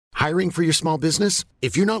Hiring for your small business?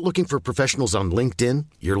 If you're not looking for professionals on LinkedIn,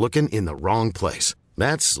 you're looking in the wrong place.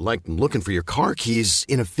 That's like looking for your car keys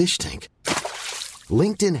in a fish tank.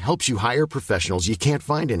 LinkedIn helps you hire professionals you can't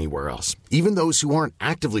find anywhere else, even those who aren't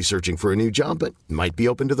actively searching for a new job but might be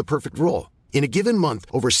open to the perfect role. In a given month,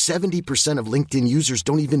 over 70% of LinkedIn users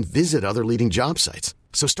don't even visit other leading job sites.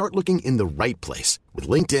 So start looking in the right place. With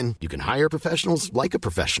LinkedIn, you can hire professionals like a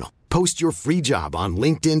professional. Post your free job on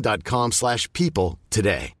linkedin.com/people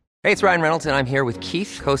today. Hey, it's Ryan Reynolds, and I'm here with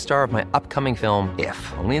Keith, co-star of my upcoming film, If,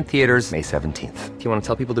 only in theaters May 17th. Do you want to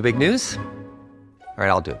tell people the big news? All right,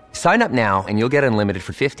 I'll do it. Sign up now and you'll get unlimited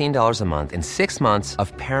for $15 a month and 6 months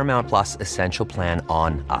of Paramount Plus Essential Plan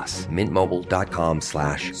on us.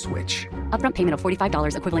 MintMobile.com/switch. Upfront payment of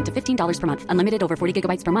 $45 equivalent to $15 per month. Unlimited over 40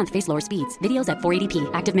 gigabytes per month. Face lower speeds. Videos at 480p.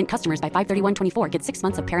 Active Mint customers by 531.24 get 6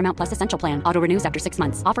 months of Paramount Plus Essential Plan. Auto renews after 6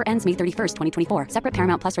 months. Offer ends May 31st, 2024. Separate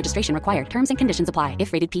Paramount Plus registration required. Terms and conditions apply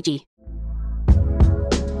if rated PG.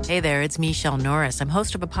 Hey there, it's Michelle Norris. I'm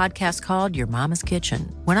host of a podcast called Your Mama's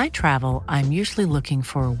Kitchen. When I travel, I'm usually looking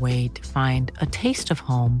for a way to find a taste of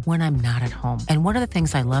home when I'm not at home. And one of the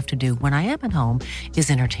things I love to do when I am at home is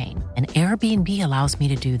entertain. And Airbnb allows me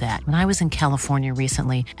to do that. When I was in California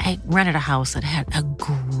recently, I rented a house that had a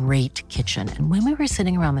great kitchen. And when we were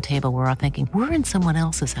sitting around the table, we were all thinking, we're in someone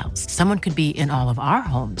else's house. Someone could be in all of our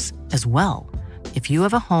homes as well. If you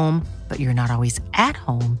have a home, but you're not always at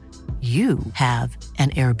home, you have an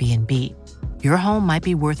Airbnb. Your home might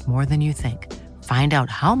be worth more than you think. Find out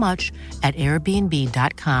how much at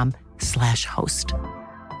airbnb.com/host.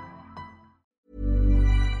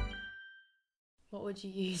 What would you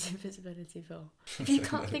use invisibility for? If you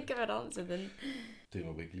can't think of an answer, then... Do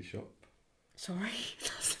my weekly shop. Sorry,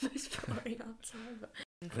 that's the most boring answer ever.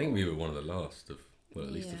 I think we were one of the last of, well,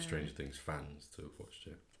 at least of Stranger Things fans to have watched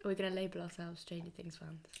it. We're going to label ourselves Stranger Things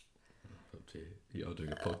fans. Up to you. You're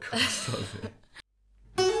doing a podcast, aren't you?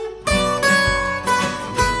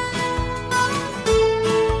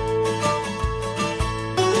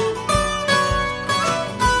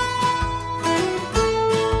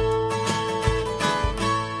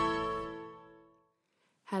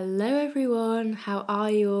 Hello everyone, how are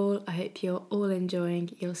you all? I hope you're all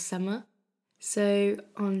enjoying your summer. So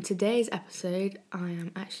on today's episode, I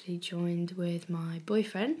am actually joined with my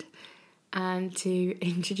boyfriend. And to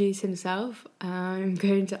introduce himself, I'm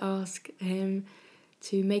going to ask him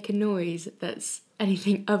to make a noise that's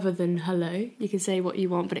anything other than hello. You can say what you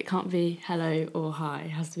want, but it can't be hello or hi.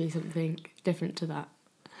 It has to be something different to that.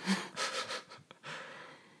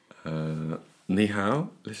 Ni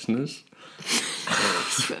hao, listeners.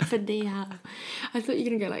 For ni hao. I thought you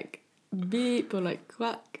were going to go like beep or like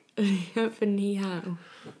quack. For ni hao. I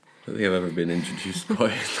don't think I've ever been introduced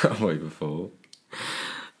quite that way before.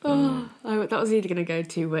 That was either going to go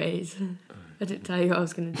two ways. I didn't tell you what I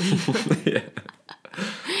was going to do. Yeah.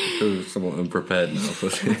 I was somewhat unprepared now for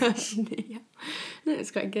this. Yeah. No, it's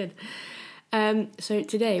quite good. So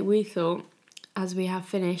today we thought, as we have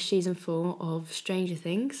finished season 4 of Stranger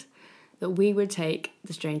Things, that we would take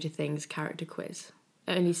the Stranger Things character quiz.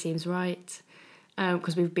 It only seems right,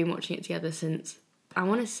 because we've been watching it together since, I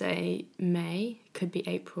want to say May, could be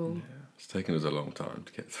April. Yeah, it's taken us a long time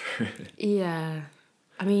to get through it. Yeah.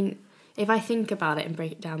 I mean, if I think about it and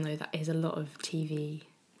break it down, though, that is a lot of TV.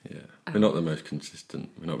 Yeah. We're not the most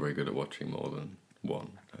consistent. We're not very good at watching more than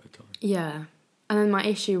one at a time. Yeah. And then my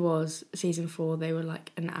issue was, season 4, they were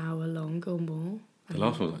like an hour long or more. The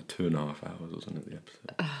last one was like 2.5 hours, wasn't it, the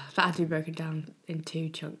episode? That had to be broken down in 2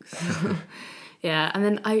 chunks. Yeah, and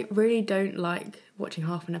then I really don't like watching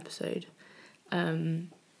half an episode.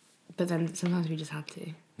 But then sometimes we just had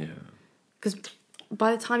to. Yeah. Because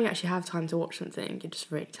by the time you actually have time to watch something, you're just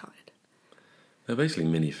really tired. They're basically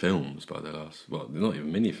mini films by the last... Well, they're not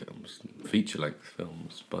even mini films. Feature-length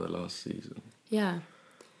films by the last season. Yeah.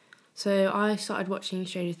 So I started watching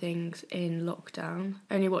Stranger Things in lockdown.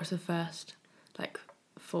 I only watched the first,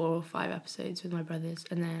 4 or 5 episodes with my brothers.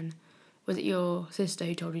 And then, was it your sister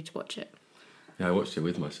who told you to watch it? Yeah, I watched it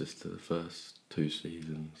with my sister, the first 2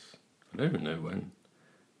 seasons. I don't even know when.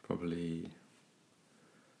 Probably...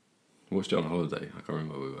 I watched it on holiday. I can't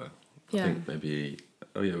remember where we were. Yeah. I think maybe...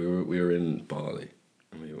 Oh yeah, we were in Bali.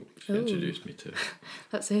 And she introduced me to it.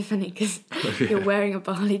 That's so funny, because you're wearing a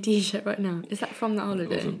Bali t-shirt right now. Is that from the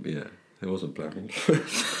holiday? It wasn't planned.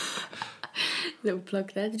 Little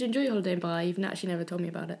plug there. Did you enjoy your holiday in Bali? You've actually never told me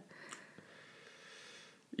about it.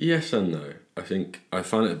 Yes and no. I think I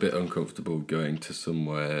find it a bit uncomfortable going to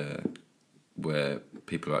somewhere where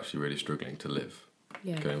people are actually really struggling to live.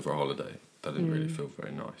 Yeah. Going for a holiday. That didn't really feel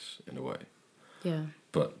very nice in a way. Yeah.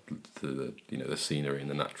 But the scenery and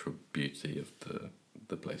the natural beauty of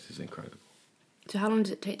the place is incredible. So how long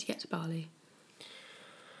does it take to get to Bali?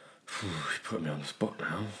 You put me on the spot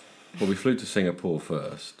now. Well, we flew to Singapore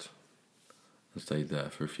first and stayed there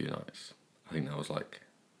for a few nights. I think that was like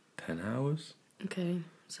 10 hours. Okay,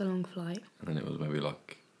 it's a long flight. And then it was maybe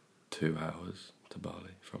like 2 hours to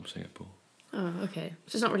Bali from Singapore. Oh, okay.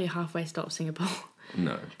 So it's not really a halfway stop, Singapore.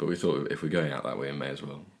 No, but we thought if we're going out that way, we may as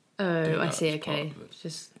well. Oh, I that see, as part okay. of it. It's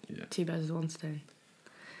just Yeah. 2 birds with one stone.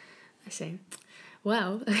 I see.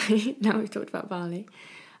 Well, now we've talked about Bali.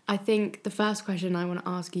 I think the first question I want to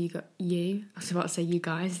ask you, I was about to say you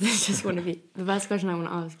guys, there's just one of you. The first question I want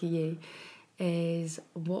to ask you is,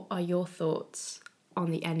 what are your thoughts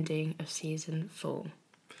on the ending of season 4?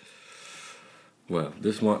 Well,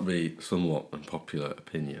 this might be somewhat unpopular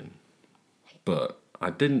opinion, but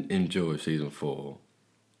I didn't enjoy season 4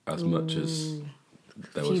 as much as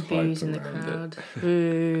there was Few boos hype in the around crowd. it.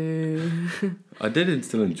 Boo. I did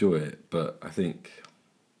still enjoy it, but I think,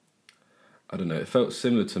 I don't know, it felt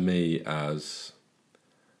similar to me as,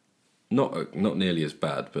 not nearly as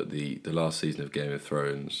bad, but the last season of Game of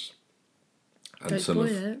Thrones. And Don't spoil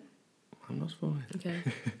it. I'm not spoiling. Okay.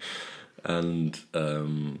 And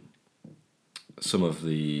some of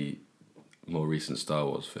the more recent Star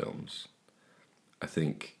Wars films, I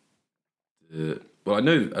think. Well, I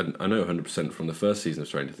know 100% from the first season of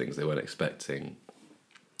Stranger Things they weren't expecting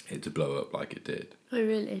it to blow up like it did. Oh,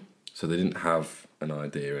 really? So they didn't have an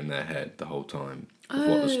idea in their head the whole time of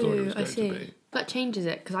what the story was I going see. to be. That changes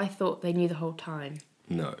it, because I thought they knew the whole time.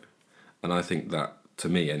 No, and I think that, to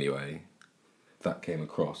me anyway, that came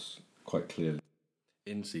across quite clearly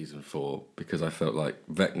in season 4, because I felt like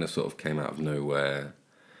Vecna sort of came out of nowhere.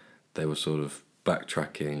 They were sort of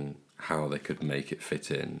backtracking how they could make it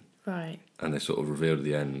fit in. Right. And they sort of revealed at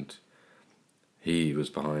the end he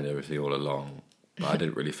was behind everything all along. But I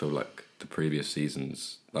didn't really feel like the previous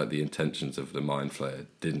seasons, like the intentions of the Mind Flayer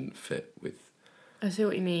didn't fit with I see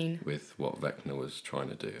what you mean. what Vecna was trying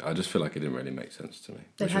to do. I just feel like it didn't really make sense to me,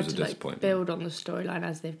 They've which had was a to disappointment. build on the storyline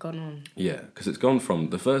as they've gone on. Yeah, because it's gone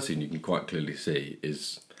from the first scene you can quite clearly see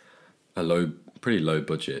is a pretty low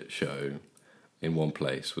budget show in one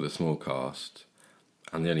place with a small cast,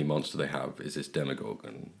 and the only monster they have is this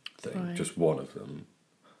Demogorgon thing, Right. just one of them.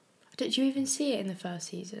 Did you even see it in the first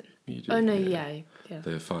season? You do, Oh, no, yeah. yeah.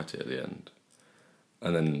 They fight it at the end.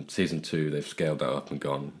 And then season 2, they've scaled that up and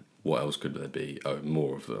gone, what else could there be? Oh,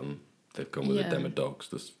 more of them. They've gone with Yeah. the Demodogs,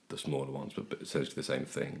 the smaller ones, but essentially the same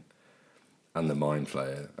thing. And the Mind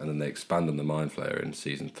Flayer. And then they expand on the Mind Flayer in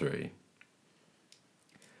season 3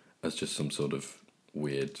 as just some sort of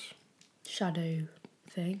weird... Shadow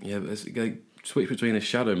thing. Yeah, they switch between a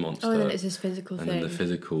shadow monster Oh, and then it's this physical and thing. then the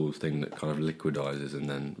physical thing that kind of liquidizes and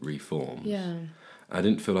then reforms. Yeah. I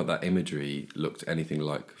didn't feel like that imagery looked anything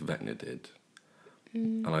like Vecna did.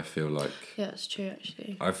 And I feel like... Yeah, that's true,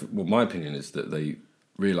 actually. Well, my opinion is that they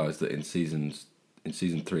realised that in season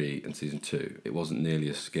 3 and season 2, it wasn't nearly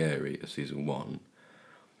as scary as season 1,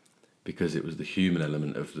 because it was the human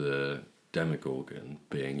element of the Demogorgon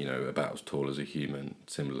being, about as tall as a human,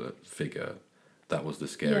 similar figure. That was the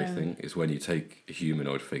scary Yeah. thing. It's when you take a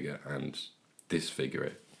humanoid figure and disfigure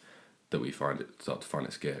it that we start to find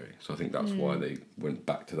it scary. So I think that's why they went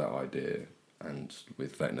back to that idea, and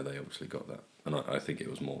with Vecna they obviously got that. And I think it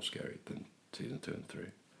was more scary than season 2 and 3.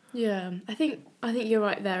 Yeah, I think you're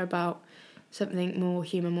right there about something more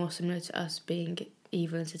human, more similar to us being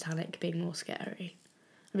evil and satanic, being more scary.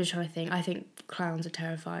 I'm just trying to think. I think clowns are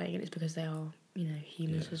terrifying, and it's because they are,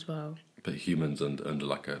 humans as well. But humans under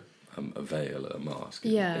like a veil, a mask.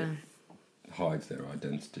 Yeah. It hides their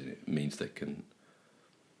identity. It means they can,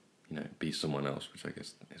 be someone else, which I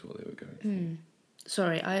guess is what they were going for.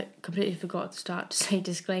 Sorry, I completely forgot to start to say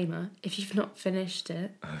disclaimer. If you've not finished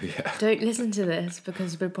it, Oh, yeah. don't listen to this,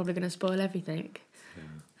 because we're probably going to spoil everything.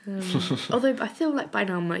 Although I feel like by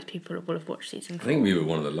now most people will have watched season 4. I think we were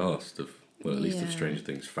one of the last of, well, at least of Yeah. Stranger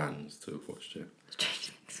Things fans to have watched it.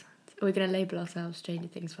 Stranger Things fans. Are we going to label ourselves Stranger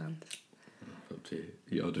Things fans? Up to you.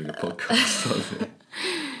 You're doing a podcast on it.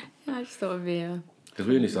 Yeah, I just thought it'd be Because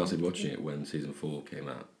we only started watching it when season 4 came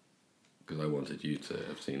out. Because I wanted you to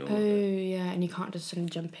have seen all Oh, of it. yeah, and you can't just suddenly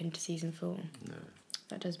jump into season 4. No.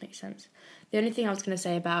 That does make sense. The only thing I was going to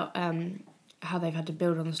say about how they've had to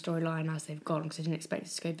build on the storyline as they've gone, because I didn't expect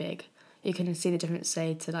it to go big, you can see the difference,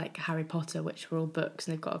 say, to like Harry Potter, which were all books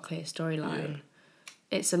and they've got a clear storyline.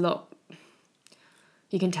 Yeah. It's a lot...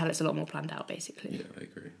 You can tell it's a lot more planned out, basically. Yeah, I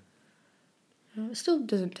agree. It still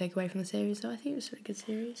doesn't take away from the series, though. I think it's a really good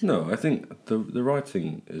series. No, I think the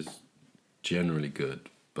writing is generally good,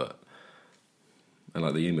 and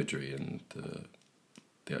like the imagery and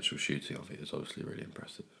the actual shooting of it is obviously really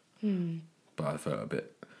impressive. But I felt a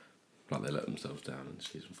bit like they let themselves down in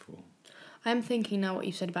season 4. I'm thinking now what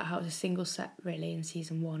you said about how it's a single set really in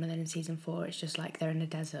season 1, and then in season 4 it's just like they're in a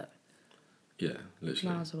desert. Yeah,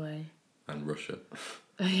 literally. Miles away. And Russia.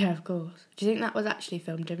 Oh yeah, of course. Do you think that was actually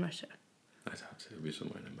filmed in Russia? I doubt it. It'll be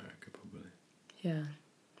somewhere in America, probably. Yeah.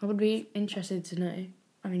 I would be interested to know.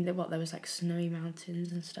 I mean, there was like snowy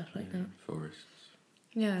mountains and stuff like that. Forests.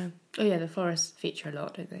 Yeah. Oh yeah, the forests feature a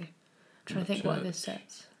lot, don't they? I'm trying to think what other church.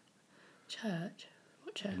 sets. Church?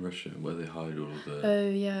 What church? In Russia, where they hide all of the Oh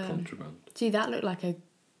yeah. contraband. See, that looked like a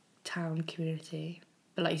town community.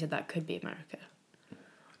 But like you said, that could be America.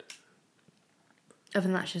 Other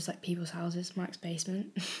than that's just like people's houses, Mike's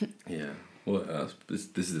basement. Yeah. Well, this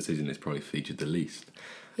is the season it's probably featured the least.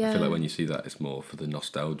 Yeah. I feel like when you see that, it's more for the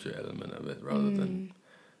nostalgia element of it rather than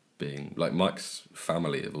being... Like, Mike's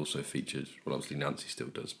family have also featured... Well, obviously Nancy still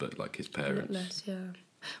does, but like his A lot parents... less, yeah.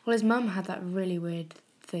 Well, his mum had that really weird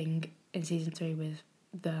thing in season 3 with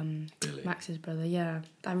Billy. Max's brother. Yeah.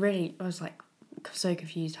 I was like so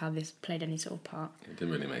confused how this played any sort of part. It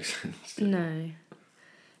didn't really make sense. did it? No.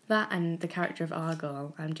 That and the character of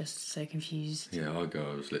Argyle, I'm just so confused. Yeah,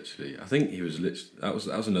 Argyle was literally... I think he was literally... That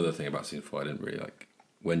was another thing about season 4 I didn't really like.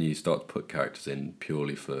 When you start to put characters in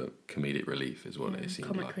purely for comedic relief is what it seemed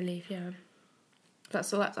Comic like. relief, yeah.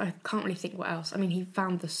 That's all. I can't really think what else. I mean, he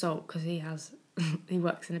found the salt because he has... he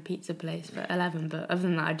works in a pizza place for 11, but other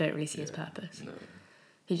than that, I don't really see his purpose. No.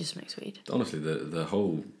 He just smokes weed. Honestly, the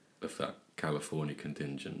whole of that California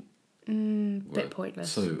contingent... Bit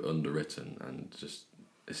pointless. So underwritten and just...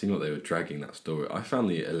 It seemed like they were dragging that story. I found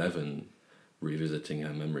the 11 revisiting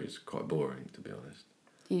her memories quite boring, to be honest.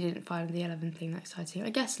 You didn't find the 11 thing that exciting?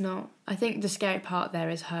 I guess not. I think the scary part there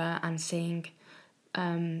is her and seeing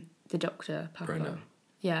the doctor, Papa. Brenner.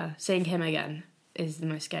 Yeah, seeing him again is the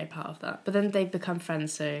most scary part of that. But then they've become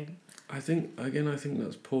friends, so... I think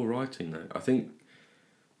that's poor writing, though. I think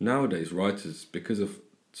nowadays writers, because of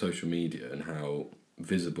social media and how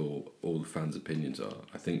visible all the fans' opinions are,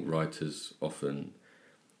 I think writers often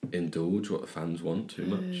indulge what the fans want too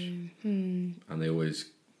much. And they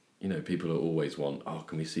always... You know, people always want,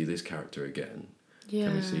 can we see this character again? Yeah.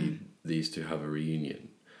 Can we see these two have a reunion?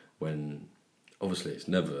 When, obviously, it's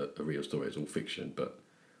never a real story, it's all fiction, but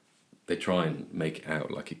they try and make it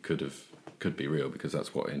out like it could be real because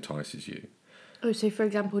that's what entices you. Oh, so for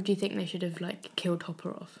example, do you think they should have, like, killed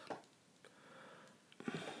Hopper off?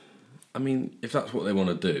 I mean, if that's what they want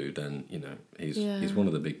to do, then, you know, he's one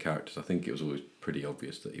of the big characters. I think it was always pretty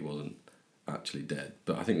obvious that he wasn't actually dead,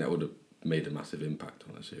 but I think that would have made a massive impact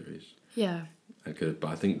on the series. Yeah. But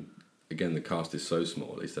I think, again, the cast is so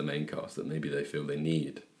small, at least the main cast, that maybe they feel they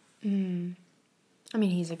need. I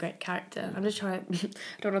mean, he's a great character. I'm just trying to... I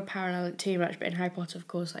don't want to parallel it too much, but in Harry Potter, of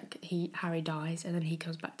course, like, Harry dies and then he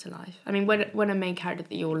comes back to life. I mean, when a main character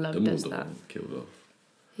that you all love does that... Dumbledore killed off.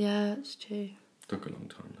 Yeah, that's true. Took a long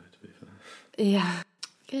time, though, to be fair. Yeah.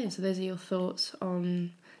 Okay, so those are your thoughts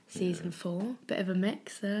on season 4. Bit of a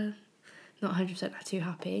mix there. Not 100% too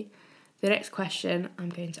happy. The next question I'm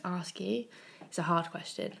going to ask you is a hard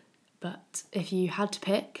question, but if you had to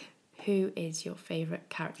pick, who is your favourite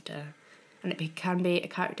character? And it can be a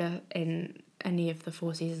character in any of the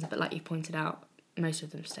 4 seasons, but like you pointed out, most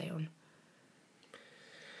of them stay on.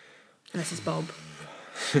 Unless it's Bob.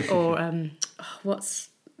 Or, what's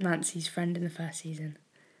Nancy's friend in the first season?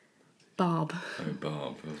 Barb. Oh,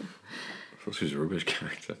 Barb. I thought she was a rubbish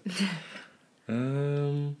character.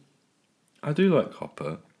 I do like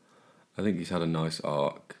Hopper. I think he's had a nice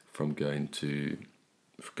arc from going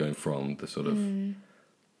from the sort of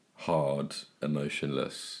hard,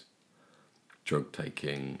 emotionless,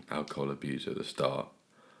 drug-taking, alcohol abuser at the start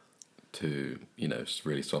to, you know,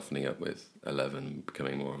 really softening up with 11,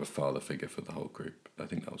 becoming more of a father figure for the whole group. I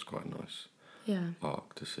think that was quite a nice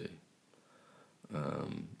arc to see.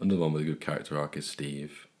 Another one with a good character arc is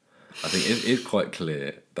Steve. I think it's quite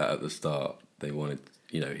clear that at the start they wanted,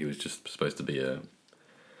 you know, he was just supposed to be a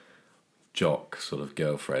jock sort of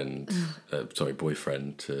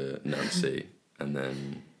boyfriend to Nancy, and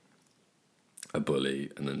then a bully,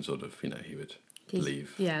 and then sort of, you know, he would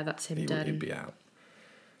leave. Yeah, that's him done. He'd be out.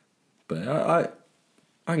 But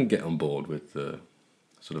I can get on board with the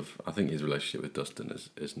sort of, I think his relationship with Dustin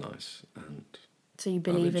is nice. And so you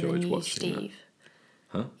believe in the new watching Steve?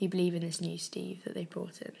 Huh? You believe in this new Steve that they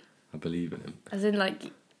brought in? I believe in him. As in,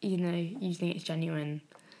 like, you know, you think it's genuine?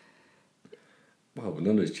 Well,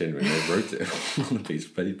 none of it's genuine. They wrote it on a piece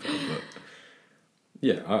of paper, but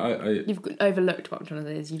yeah, I You've overlooked what I'm trying to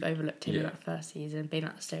say is you've overlooked him in Yeah. that first season, being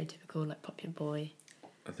that stereotypical, like, popular boy.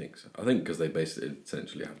 I think so. I think because they basically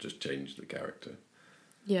essentially have just changed the character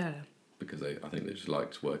Yeah. because I think they just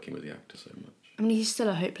liked working with the actor so much. I mean, he's still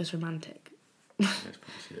a hopeless romantic. I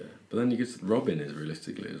suppose, yeah. But then you get Robin is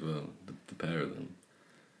realistically as well, the pair of them.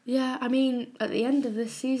 Yeah, I mean, at the end of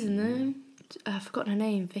this season, though, I've forgotten her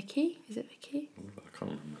name. Vicky? Is it Vicky? I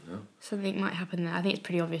can't remember now. Something might happen there. I think it's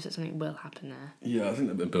pretty obvious that something will happen there. Yeah, I think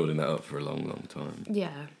they've been building that up for a long, long time.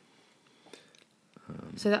 Yeah.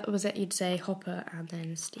 So that was it, you'd say Hopper and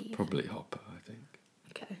then Steve? Probably Hopper, I think.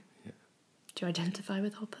 Okay. Yeah. Do you identify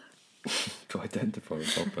with Hopper? To identify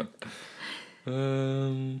with Hopper?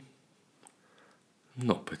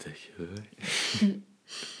 Not particularly.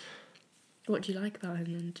 What do you like about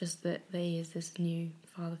him then? Just that he is this new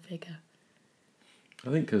father figure? I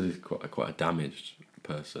think because he's quite a damaged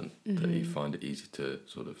person, that you find it easy to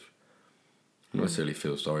sort of not necessarily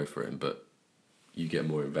feel sorry for him, but you get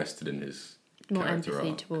more invested in his More character empathy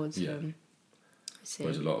arc. towards him. I see.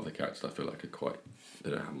 Whereas a lot of the characters I feel like they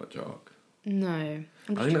don't have much arc. No.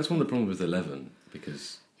 I think that's one of the problems with 11,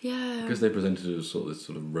 because Yeah. they presented her as this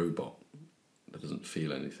sort of robot that doesn't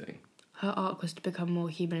feel anything. Her arc was to become more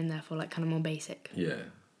human and therefore like kind of more basic. Yeah,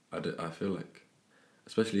 I feel like,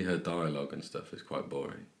 especially her dialogue and stuff is quite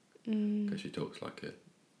boring, because she talks like a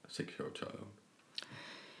 6-year-old child.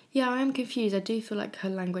 Yeah, I am confused. I do feel like her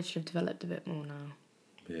language should have developed a bit more now.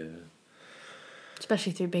 Yeah.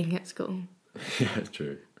 Especially through being at school. Yeah,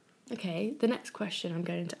 true. Okay, the next question I'm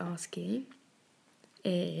going to ask you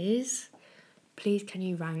is, please can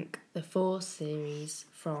you rank the 4 series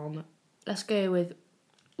from, let's go with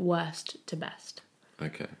worst to best.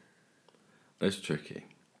 Okay. That's tricky.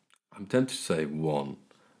 I'm tempted to say 1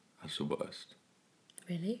 as the worst.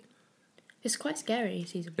 Really? It's quite scary,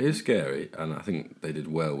 season 1. It is scary, and I think they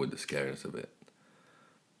did well with the scariness of it.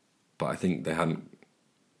 But I think they hadn't,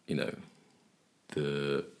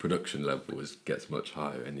 the production level gets much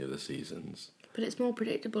higher in the other seasons. But it's more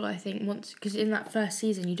predictable, I think, because in that first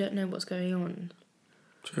season you don't know what's going on.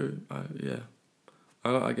 True. Yeah.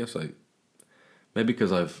 I guess maybe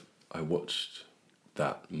because I watched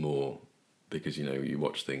that more, because you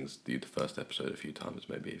watch things, the first episode a few times,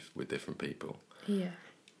 maybe with different people. Yeah.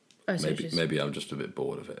 Oh, so maybe I'm just a bit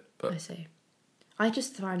bored of it. But I see. I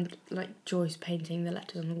just find like Joyce painting the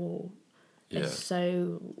letters on the wall is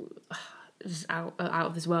so just out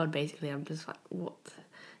of this world. Basically, I'm just like, what?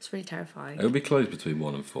 It's really terrifying. It would be close between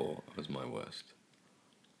 1 and 4 as my worst.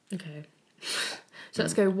 Okay. So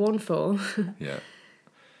let's go 1, 4. Yeah.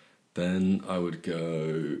 Then I would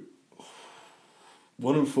go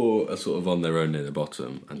 1 and 4 are sort of on their own near the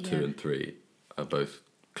bottom, and 2 and 3 are both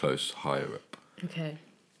close higher up. Okay.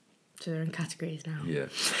 So they're in categories now. Yeah.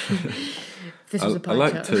 This was a pie I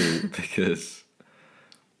like chart. 2 because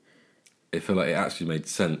it felt like it actually made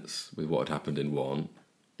sense with what had happened in 1,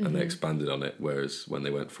 and they expanded on it, whereas when they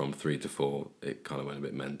went from 3 to 4, it kind of went a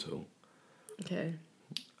bit mental. Okay.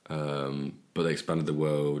 But they expanded the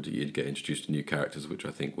world. You'd get introduced to new characters, which I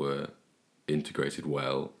think were integrated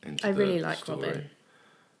well into I the really like story. Robin.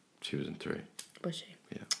 She was in 3. Was she?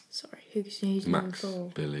 Yeah. Sorry. Who's number Max, 4?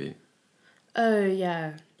 Billy. Oh,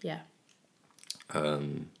 yeah. Yeah.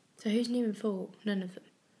 So So who's new in 4? None of them.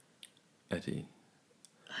 Eddie.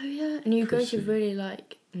 Oh, yeah. And you Chrissy. go to really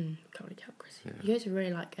like... can't really count Chrissy. Yeah. You go to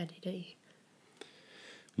really like Eddie, do you?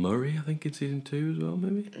 Murray, I think, in season 2 as well,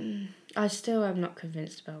 maybe. I still am not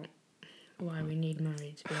convinced about why we need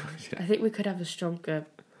Murray, to be honest. Yeah. I think we could have a stronger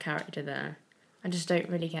character there. I just don't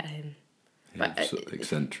really get him. Yeah, But sort of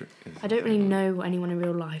eccentric. I don't really know anyone in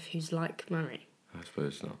real life who's like Murray. I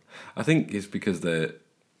suppose not. I think it's because a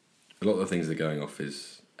lot of the things they're going off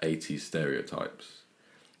is 80s stereotypes.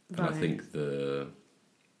 And I think the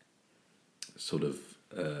sort of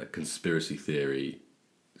conspiracy theory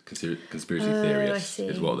theorists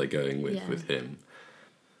is what they're going with him.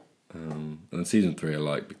 And season 3 I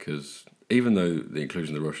like because even though the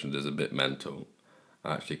inclusion of the Russians is a bit mental,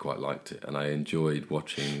 I actually quite liked it, and I enjoyed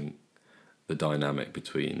watching the dynamic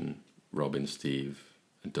between Robin, Steve,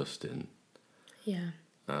 and Dustin. Yeah.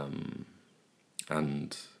 And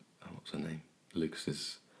what's her name?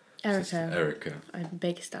 Lucas's Erica. sister, Erica. I'm a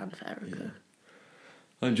big stan for Erica. Yeah.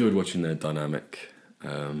 I enjoyed watching their dynamic,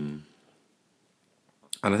 and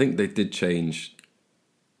I think they did change.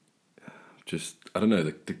 I don't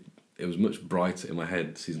know. It was much brighter in my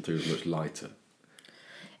head. Season 3 was much lighter.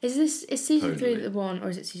 Is season 3 Tonally. the one, or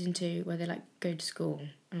is it season 2 where they like go to school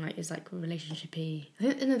and like it's like relationshipy?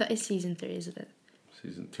 No, that is season 3, isn't it?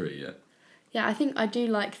 Season 3, yeah. Yeah, I think I do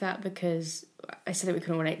like that because I said that we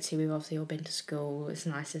can relate to. We've obviously all been to school. It's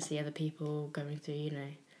nice to see other people going through,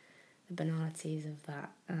 the banalities of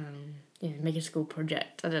that. Make a school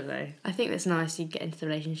project. I don't know. I think that's nice. You get into the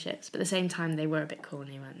relationships, but at the same time, they were a bit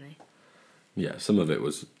corny, weren't they? Yeah, some of it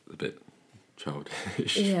was a bit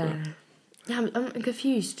childish. Yeah. Yeah, I'm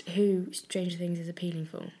confused who Stranger Things is appealing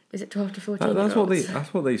for. Is it 12 to 14 That's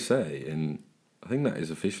year-olds? what they say, and I think that is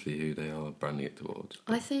officially who they are branding it towards.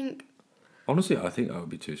 I think... Honestly, I think I would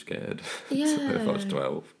be too scared Yeah. if I was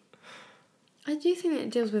 12. I do think it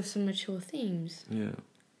deals with some mature themes. Yeah.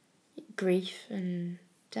 Grief and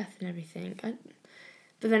death and everything.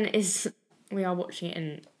 But then it is... We are watching it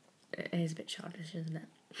and it is a bit childish, isn't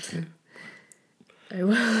it? Yeah. Oh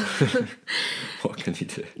well. What can you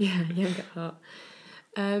do? Yeah, young at heart.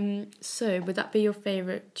 So, would that be your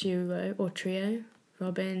favourite duo or trio?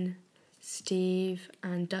 Robin, Steve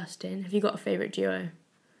and Dustin. Have you got a favourite duo?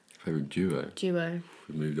 Favourite duo? Duo.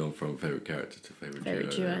 We moved on from favourite character to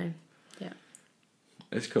favourite Duo. Yeah.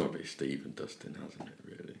 It's got to be Steve and Dustin, hasn't it,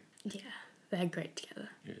 really? Yeah, they're great together.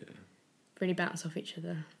 Yeah. Really bounce off each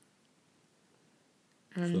other.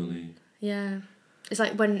 Funny. Yeah. It's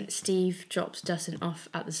like when Steve drops Dustin off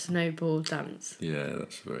at the snowball dance. Yeah,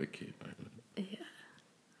 that's a very cute moment.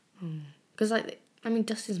 Yeah. Because,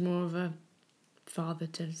 Dustin's more of a father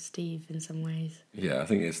to Steve in some ways. Yeah, I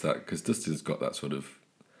think it's that, because Dustin's got that sort of,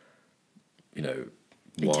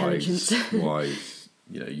 Intelligence. wise,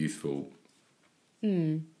 youthful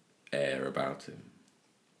air about him.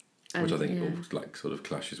 Which I think sort of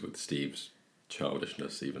clashes with Steve's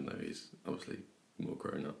childishness, even though he's obviously more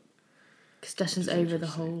grown up. Because Dustin's over the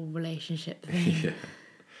whole relationship thing. Yeah.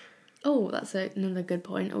 Oh, that's another good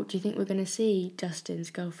point. Oh, do you think we're going to see Dustin's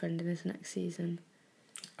girlfriend in this next season?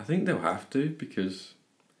 I think they'll have to, because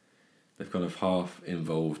they've kind of half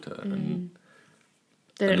involved her. And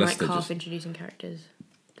They don't unless like they half just- introducing characters.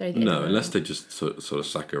 No, unless they just sort of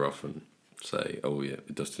sack her off and say, oh yeah,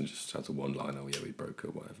 Dustin just has a one line, oh yeah, we broke her,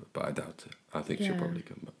 whatever. But I doubt it. I think she'll Yeah. probably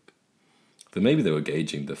come back. Then maybe they were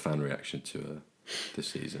gauging the fan reaction to her this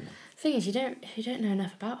season. Thing is, you don't know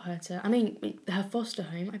enough about her to... I mean, her foster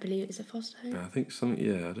home, I believe, is a foster home? But I think something,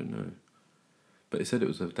 yeah, I don't know. But it said it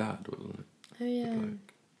was her dad, wasn't it? Oh, yeah.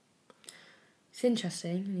 Bloke. It's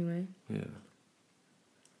interesting, anyway. Yeah.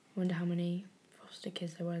 I wonder how many foster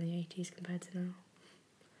kids there were in the 80s compared to now.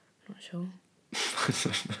 Not sure.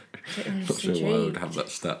 I'm not sure why I would have that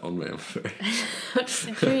stat on me, I'm afraid. I'm just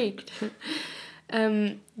intrigued.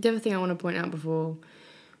 The other thing I want to point out before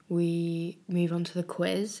we move on to the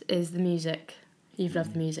quiz is the music. You've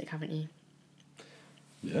loved the music, haven't you?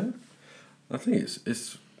 Yeah. I think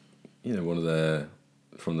it's one of their...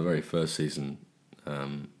 From the very first season,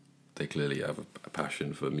 they clearly have a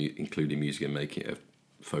passion for including music and making it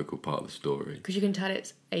a focal part of the story. Because you can tell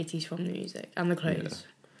it's 80s from the music and the clothes.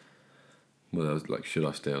 Well, that was like Should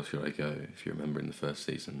I Stay or Should I Go, if you remember in the first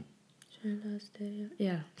season. Should I stay?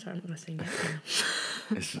 Yeah, sorry, I'm not going to sing it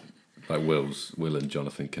now. It's like Will and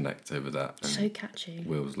Jonathan connect over that. And So catchy.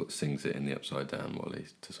 Will sings it in the Upside Down Wally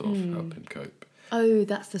to sort of help him cope. Oh,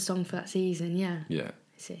 that's the song for that season, yeah. Yeah.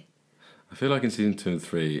 I see. I feel like in season 2 and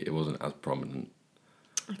 3 it wasn't as prominent.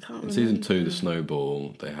 I can't In remember. season 2, the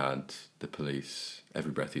Snowball, they had The Police,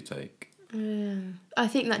 Every Breath You Take. I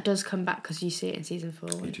think that does come back because you see it in season 4.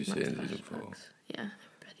 You do see it in season 4. Yeah.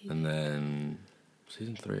 And then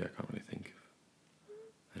season 3, I can't really think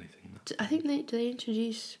of anything. I think do they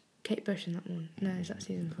introduce Kate Bush in that one? No, is that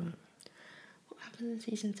season 4? What happens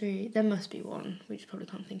in season 3? There must be one. We just probably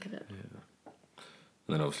can't think of it. Yeah.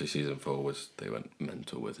 And then obviously season 4 was they went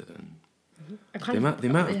mental with it, and The the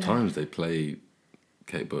amount of times they play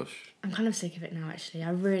Kate Bush. I'm kind of sick of it now, actually.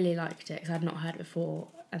 I really liked it because I'd not heard it before,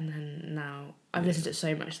 and then now I've listened to it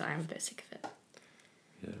so much that I am a bit sick of it.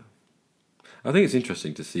 Yeah, I think it's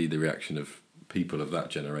interesting to see the reaction of people of that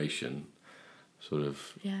generation. Sort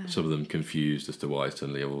of, some of them confused as to why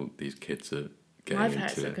suddenly all these kids are getting I've into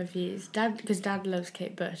heard so it. confused. Because Dad loves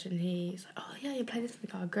Kate Bush, and he's like, "Oh yeah, you play this in the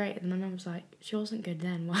car, great." And my mum was like, "She wasn't good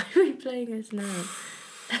then. Why are we playing this now?"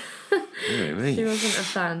 You know what I mean? She wasn't a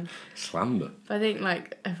fan. Slander. But I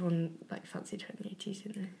think everyone fancied her in the 80s,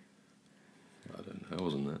 didn't they? I don't know. I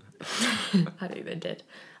wasn't there. I think they did.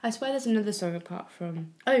 I swear there's another song apart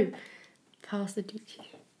from... Oh, Pass the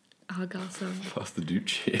Duchy. Argyle song. Pass the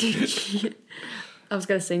Duchy. Duchy. I was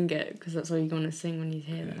going to sing it because that's all you're going to sing when you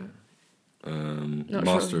hear that.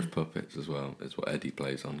 Master sure. of Puppets as well is what Eddie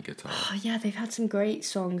plays on guitar. Oh yeah, they've had some great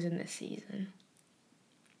songs in this season.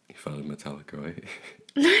 You found Metallica, right?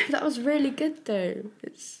 No, that was really good though.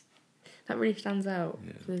 That really stands out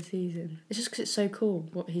for the season. It's just because it's so cool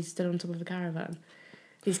what he's stood on top of a caravan.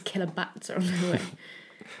 These killer bats are on their way.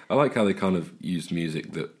 I like how they kind of used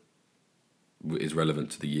music that is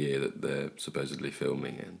relevant to the year that they're supposedly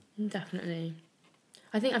filming in. Definitely.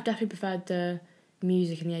 I think I've definitely preferred the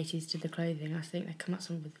music in the 80s to the clothing. I think they come out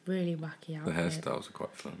some with really wacky outfits. The hairstyles are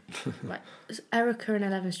quite fun. Like Erica and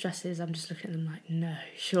Eleven's dresses, I'm just looking at them like, no,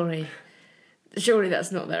 surely Surely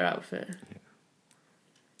that's not their outfit.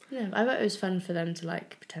 Yeah, I bet it was fun for them to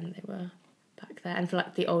like pretend they were back there, and for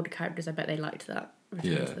like the older characters, I bet they liked that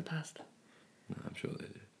return to the past. No, I'm sure they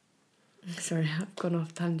did. Sorry, I've gone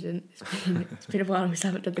off tangent. It's been a while. We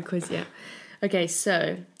haven't done the quiz yet. Okay,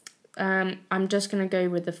 so I'm just gonna go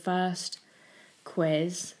with the first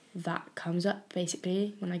quiz that comes up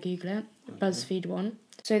basically when I Google it. BuzzFeed one.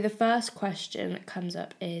 So the first question that comes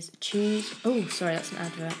up is choose. Oh, sorry, that's an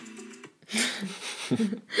advert.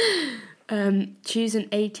 Choose an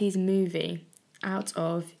 80s movie out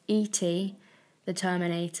of E.T., The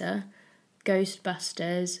Terminator,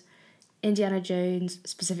 Ghostbusters, Indiana Jones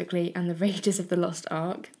specifically, and The Raiders of the Lost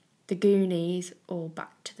Ark, The Goonies, or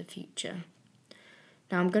Back to the Future.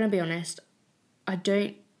 Now, I'm going to be honest, I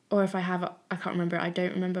can't remember, I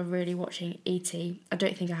don't remember really watching E.T. I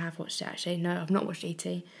don't think I have watched it actually. No, I've not watched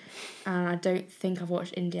E.T. And I don't think I've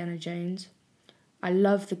watched Indiana Jones. I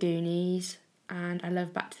love The Goonies, and I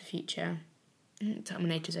love Back to the Future.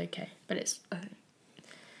 Terminator's okay, but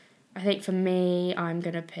I think for me, I'm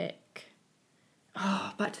going to pick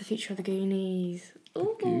Back to the Future or The Goonies.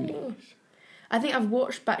 Ooh. The Goonies. I think I've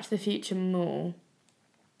watched Back to the Future more.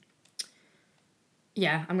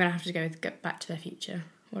 Yeah, I'm going to have to go with Back to the Future.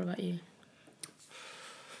 What about you?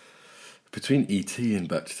 Between E.T. and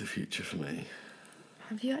Back to the Future for me.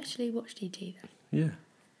 Have you actually watched E.T. then? Yeah.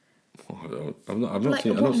 Oh, I've not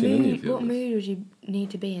seen any of the What mood would you need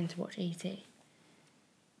to be in to watch E.T.?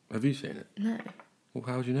 Have you seen it? No. Well,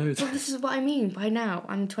 how would you know that? Well, this is what I mean. By now,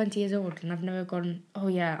 I'm 20 years old and I've never gone, oh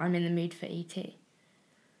yeah, I'm in the mood for E.T.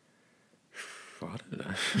 I don't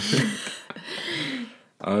know.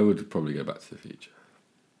 I would probably go Back to the Future.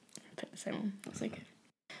 Pick the same one. That's okay.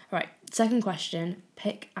 Right, second question.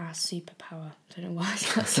 Pick our superpower. I don't know why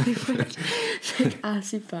I got so weird. Pick our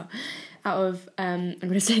superpower. Out of, I'm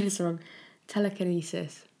going to say this wrong,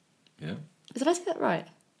 telekinesis. Yeah. Did I say that right?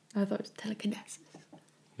 I thought it was telekinesis.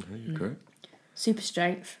 No, you're correct. Super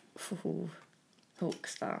strength. Hulk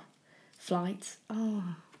star. Flight.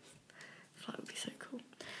 Flight would be so cool.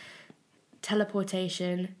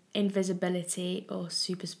 Teleportation, invisibility, or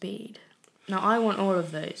super speed. Now, I want all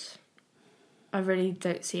of those. I really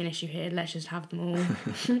don't see an issue here. Let's just have them all.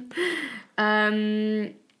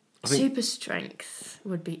 Super strength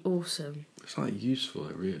would be awesome. It's not useful,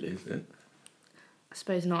 really, is it? I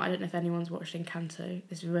suppose not. I don't know if anyone's watched Encanto.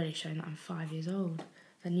 This is really showing that I'm 5 years old.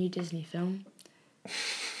 The new Disney film.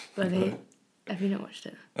 Really? Have you not watched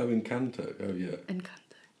it? Oh, Encanto. Oh, yeah.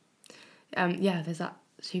 Encanto. Yeah, there's that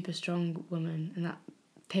super strong woman, and that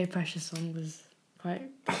Peer Pressure song was quite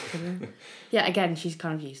popular. Yeah, again, she's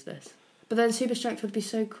kind of useless. But then super strength would be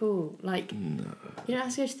so cool. Like, no. You don't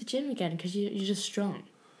have to go to the gym again because you're just strong.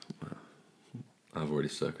 Well, I've already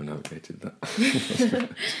circumnavigated that.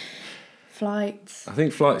 Flight. I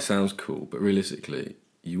think flight sounds cool, but realistically,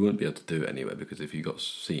 you wouldn't be able to do it anyway because if you got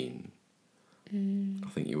seen, I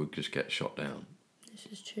think you would just get shot down. This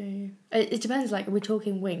is true. It depends, like, are we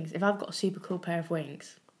talking wings? If I've got a super cool pair of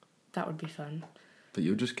wings, that would be fun. But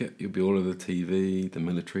you'll be all over the TV, the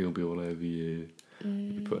military will be all over you.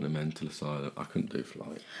 You'll be put in a mental asylum. I couldn't do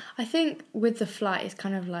flight. I think with the flight, it's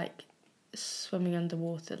kind of like swimming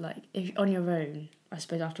underwater. Like, if on your own, I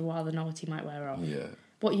suppose after a while the novelty might wear off. Yeah.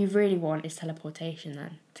 What you really want is teleportation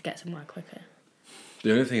then, to get somewhere quicker.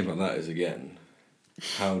 The only thing about that is, again,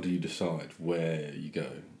 how do you decide where you go?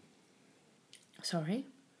 Sorry?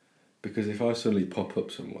 Because if I suddenly pop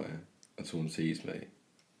up somewhere and someone sees me,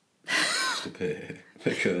 just appear,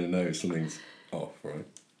 they're going to know something's off, right?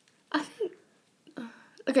 I think...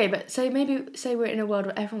 Okay, but say we're in a world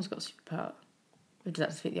where everyone's got a superpower. Or does that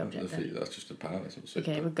defeat the object then? That's just a power, it's not superpower.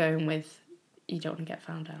 Okay, we're going with you don't want to get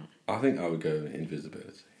found out. I think I would go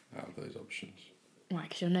invisibility out of those options. Right,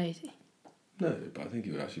 because you're nosy. No, but I think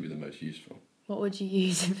it would actually be the most useful. What would you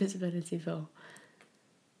use invisibility for?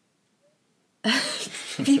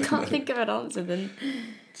 If you can't think of an answer, then...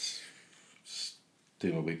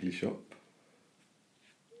 Do my weekly shop.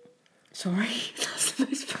 Sorry? That's the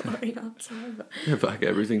most boring answer ever. Yeah, but I get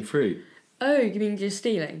everything free. Oh, you mean just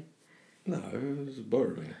stealing? No, it was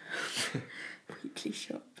borrowing. Weekly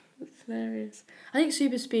shop. That's hilarious. I think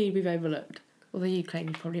super speed we've overlooked. Although you claim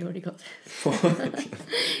you probably already got this.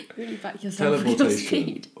 Really back yourself with your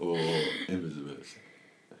speed. Or invisibility.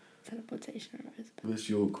 Teleportation or invisibility. That's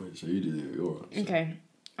your quiz, so you do your answer. Okay,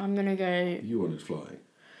 I'm going to go... You wanted flying.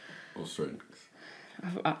 Or strength.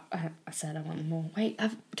 I said I want them all. Wait,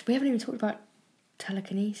 we haven't even talked about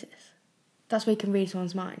telekinesis. That's where you can read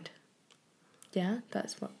someone's mind. Yeah,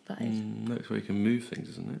 that's what that is. No, it's where you can move things,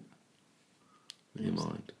 isn't it? With your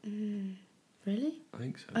mind. Really? I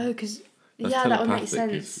think so. Oh, because Yeah, that would make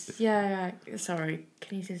telepathic, sense. Yeah. Sorry,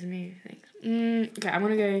 kinesis and move things. Okay, I'm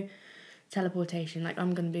gonna go teleportation. Like,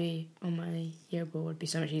 I'm gonna be on my yearboard. Would be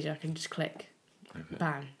so much easier. I can just click. Okay.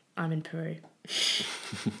 Bang! I'm in Peru.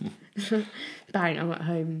 Bang! I'm at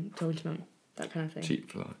home talking to mum. That kind of thing.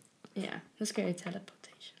 Cheap flight. Yeah, let's go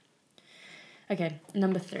teleportation. Okay,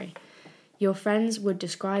 number 3. Your friends would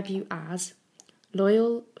describe you as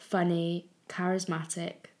loyal, funny,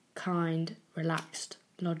 charismatic, kind, relaxed,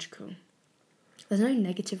 logical. There's no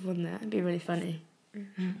negative one there. It'd be really funny.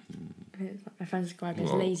 My friends describe me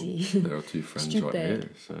as lazy. There are 2 friends right here,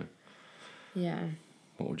 so... Yeah.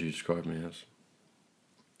 What would you describe me as?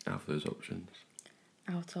 Out of those options.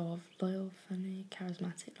 Out of loyal, funny,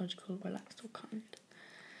 charismatic, logical, relaxed, or kind.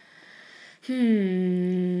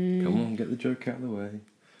 Come on, get the joke out of the way.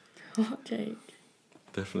 What joke?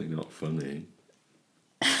 Definitely not funny.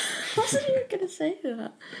 I wasn't even going to say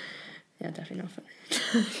that. Yeah, definitely not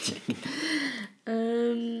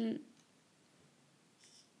funny.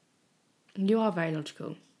 You are very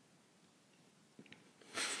logical.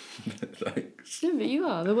 Thanks. No, but you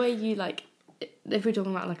are. The way you, like, if we're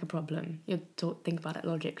talking about, like, a problem, you'll think about it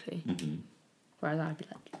logically. Mm-hmm. Whereas I'd be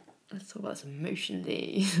like, let's talk about this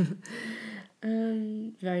emotionally.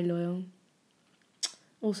 Very loyal.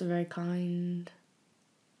 Also very kind.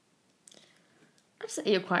 I'd say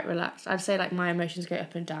you're quite relaxed. I'd say, like, my emotions go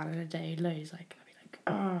up and down in a day. Lows, like, I'd be like,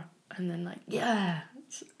 oh, and then, like, yeah,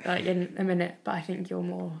 like, in a minute. But I think you're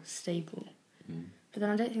more stable. But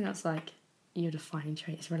then I don't think that's, like, your defining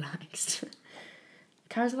trait is relaxed.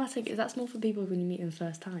 Charismatic, that's more for people when you meet them the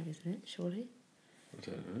first time, isn't it? Surely? I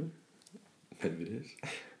don't know. Maybe it is.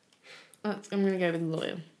 I'm going to go with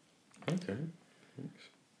loyal. Okay, thanks.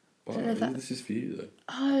 I don't know if Wow, that- this is for you, though.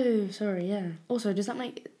 Oh, sorry, yeah. Also, does that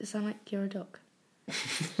make it sound like you're a dog?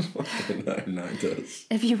 No, it does.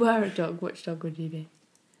 If you were a dog, which dog would you be?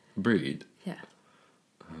 Breed? Yeah.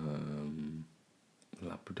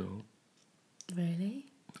 Labrador. Really?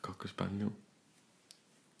 Cocker Spaniel.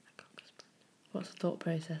 What's the thought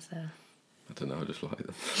process there? I don't know, I just like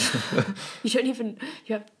them. You don't even...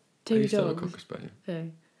 You have I 2 used to have a dogs. Cocker Spaniel.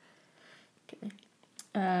 Oh. Okay.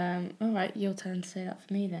 Alright, your turn to say that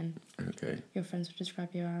for me then. Okay. Your friends would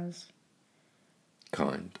describe you as...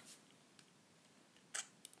 Kind. I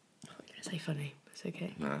thought you were going to say funny. It's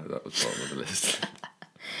okay. No, that was bottom of the list.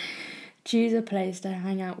 Choose a place to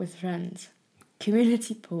hang out with friends.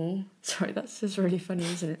 Community pool. Sorry, that's just really funny,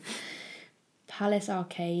 isn't it? Palace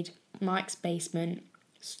Arcade, Mike's Basement,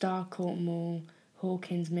 Starcourt Mall,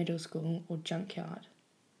 Hawkins Middle School, or Junkyard.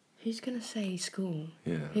 Who's going to say school?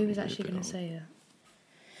 Yeah. Who was it'd be a actually bit going to odd. say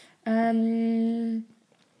that?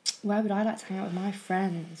 Where would I like to hang out with my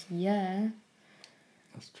friends? Yeah.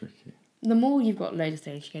 That's tricky. The mall, you've got loads of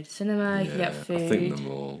things. You can go to cinema, you can get food. I think them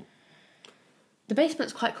all. The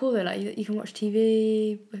basement's quite cool though. Like you can watch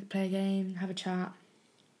TV, play a game, have a chat.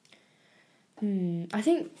 I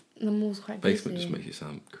think the mall's quite Basement busy. just makes you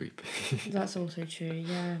sound creepy. That's also true.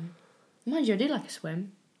 Yeah. Mind you, I do like a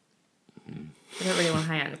swim. I don't really want to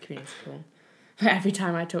hang out in the community pool. But every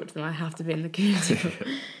time I talk to them, I have to be in the community pool.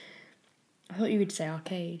 I thought you would say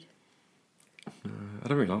arcade. I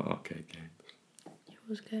don't really like arcade games. You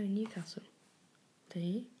always go in Newcastle. Do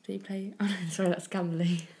you? Do you play? Oh no, sorry, that's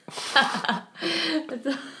gambling.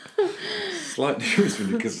 Slight difference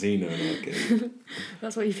between a casino and an arcade.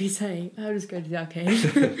 That's what you'd be saying. I'll just go to the arcade.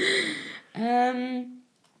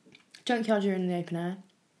 Junkyard, you're in the open air.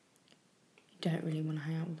 You don't really want to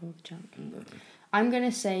hang out with all the junk. I'm going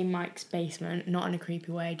to say Mike's Basement, not in a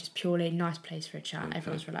creepy way, just purely a nice place for a chat. Okay.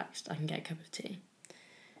 Everyone's relaxed. I can get a cup of tea.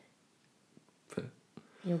 Fair.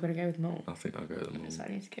 You're going to go with mall. I think I'll go with them all. So I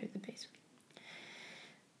need to go with the basement.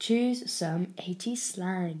 Choose some 80s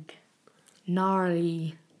slang.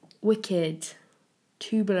 Gnarly, wicked,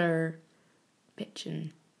 tubular,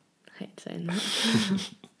 bitchin'. I hate saying that.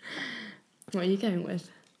 What are you going with?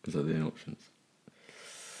 Is that the options?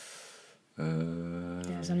 Yeah,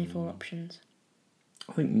 there's only 4 options.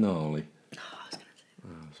 I think gnarly. Oh, I was going to say.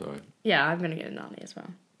 Oh, sorry. Yeah, I'm going to go gnarly as well.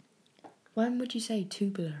 When would you say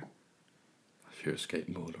tubular? If you're a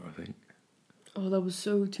skateboarder, I think. Oh, that was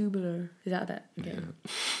so tubular. Is that it? Okay.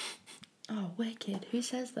 Yeah. Oh, wicked. Who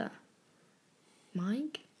says that?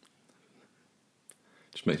 Mike?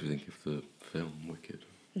 Just makes me think of the film Wicked.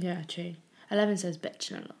 Yeah, true. 11 says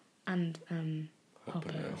bitchin' a lot. And,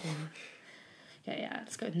 Hopper. Hopper. Yeah,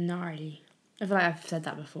 let's go with gnarly. I feel like I've said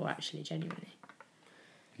that before, actually, genuinely.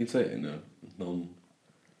 You can say it in a like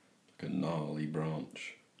a gnarly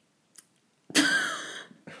branch.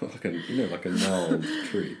 like a gnarled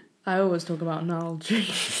tree. I always talk about gnarled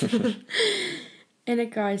trees. In a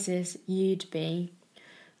crisis, you'd be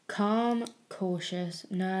calm, cautious,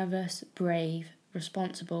 nervous, brave,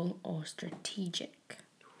 responsible, or strategic?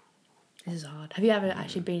 This is hard. Have you ever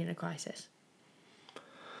actually been in a crisis?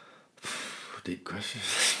 Deep questions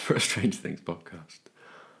for a Strange Things podcast.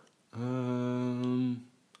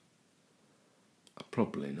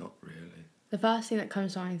 Probably not really. The first thing that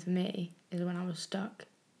comes to mind for me is when I was stuck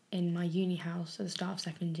in my uni house at the start of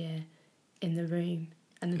second year in the room,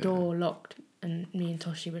 and the door locked, and me and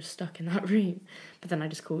Toshi were stuck in that room. But then I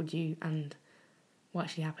just called you, and what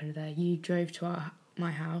actually happened there? You drove to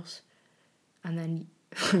my house, and then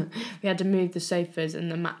we had to move the sofas and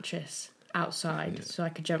the mattress outside so I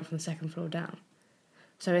could jump from the second floor down.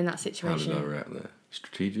 So in that situation... How did I react there?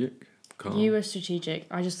 Strategic? Calm? You were strategic.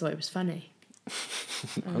 I just thought it was funny.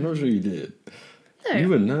 I'm not sure you did. No. You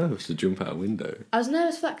were nervous to jump out a window. I was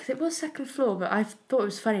nervous for that because it was second floor, but I thought it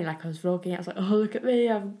was funny. Like, I was vlogging. I was like, oh, look at me.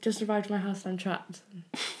 I've just arrived at my house and I'm trapped.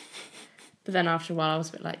 But then after a while, I was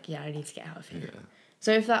a bit like, yeah, I need to get out of here. Yeah.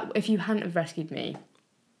 So if you hadn't have rescued me,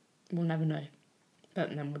 we'll never know.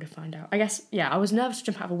 But then we'd have found out. I guess, yeah, I was nervous to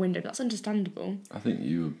jump out of a window. That's understandable. I think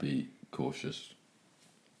you would be cautious.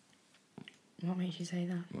 What makes you say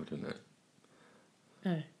that? I don't know.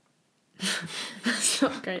 Oh. That's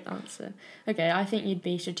not a great answer. Okay, I think you'd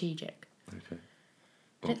be strategic. Okay.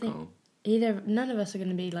 I don't think none of us are going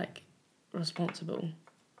to be, like, responsible.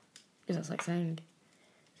 Because that's like saying,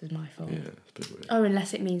 this is my fault. Yeah, it's a bit weird. Oh,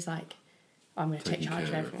 unless it means, like, I'm going to take charge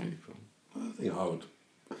of care everyone. people. I think I would.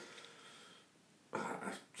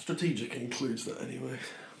 Strategic includes that anyway.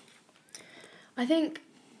 I think,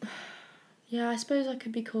 yeah, I suppose I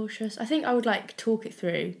could be cautious. I think I would, like, talk it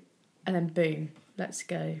through and then boom, let's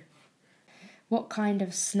go. What kind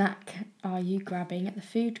of snack are you grabbing at the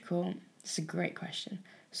food court? It's a great question.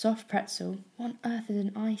 Soft pretzel. What on earth is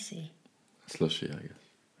an icy? Slushy, I guess.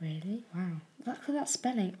 Really? Wow. Look at that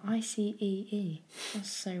spelling. I-C-E-E. That's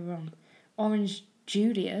so wrong. Orange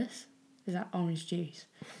Julius. Is that orange juice?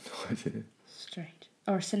 No idea. Strange.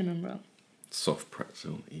 Or a cinnamon roll. Soft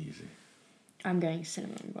pretzel, easy. I'm going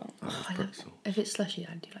cinnamon roll. I love pretzel. If it's slushy,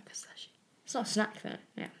 I'd do like a slushy. It's not a snack though.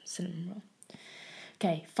 Yeah, cinnamon roll.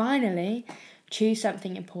 Okay, finally, choose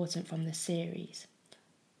something important from the series.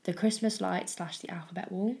 The Christmas lights / the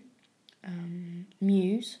alphabet wall.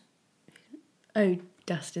 Muse. Oh,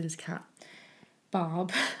 Dustin's cat.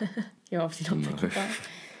 Barb. You're obviously not picking Barb.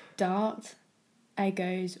 Dart,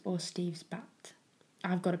 Eggos, or Steve's bat.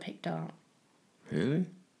 I've got to pick Dart. Really?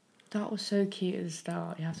 Dart was so cute at the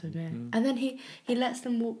start, you have to admit. Mm-hmm. And then he lets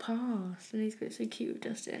them walk past, and he's got so cute with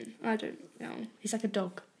Dustin. I don't know. He's like a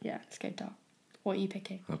dog. Yeah, let's go Dart. What are you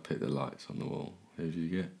picking? I picked the lights on the wall. Who did you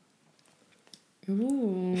get?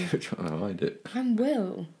 Ooh. You're trying to hide it. I'm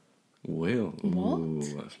Will. Will? What? Ooh,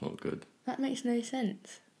 that's not good. That makes no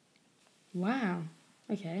sense. Wow.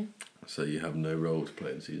 Okay. So you have no role to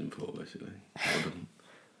play in season 4, basically. Well done.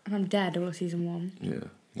 And I'm dead all of season 1. Yeah.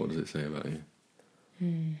 What does it say about you?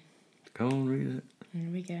 Come on, read it. Here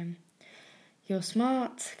we go. You're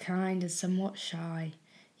smart, kind, and somewhat shy.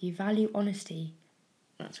 You value honesty.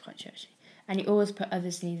 That's quite churchy. And you always put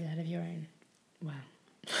others' needs ahead of your own. Wow.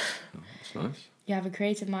 Oh, that's nice. You have a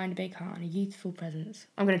creative mind, a big heart, and a youthful presence.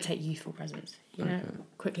 I'm going to take youthful presence. You know,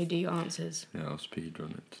 quickly do your answers. Yeah, I'll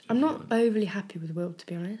speedrun it. I'm not overly happy with Will, to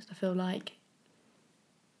be honest. I feel like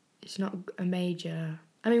it's not a major...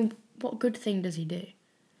 I mean, what good thing does he do?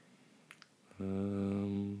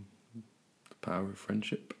 The power of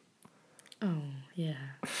friendship. Oh, yeah.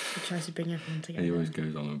 He tries to bring everyone together. He always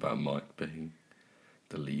goes on about Mike being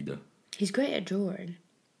the leader. He's great at drawing.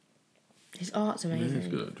 His art's amazing. Yeah, he's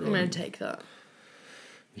good at drawing. I'm going to take that.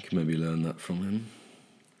 You can maybe learn that from him.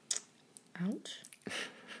 Ouch.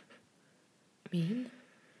 Mean.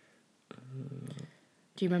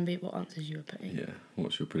 Do you remember what answers you were putting? Yeah.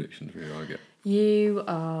 What's your prediction for who I get? You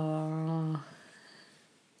are...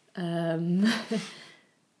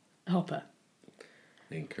 Hopper.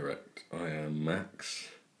 Incorrect. I am Max.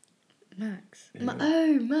 Max? Yeah.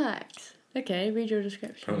 Max. Okay, read your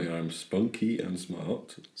description. Apparently I'm spunky and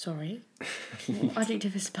smart. Sorry. What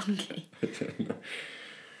adjective is spunky? I don't know.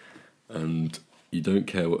 And you don't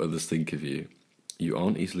care what others think of you. You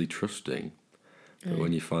aren't easily trusting. But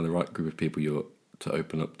when you find the right group of people you're to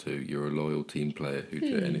open up to, you're a loyal team player who'd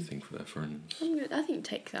do anything for their friends. I think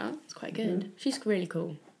take that. It's quite good. She's really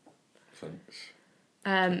cool.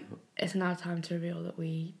 Thanks. It's now time to reveal that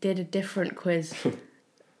we did a different quiz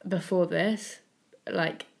before this.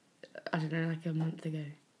 Like, I don't know, like a month ago.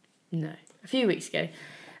 No, a few weeks ago.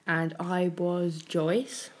 And I was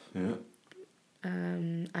Joyce. Yeah.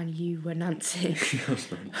 And you were Nancy.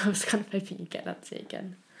 I was kind of hoping you'd get Nancy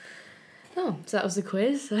again. Oh, so that was the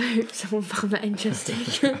quiz. I hope someone found that interesting.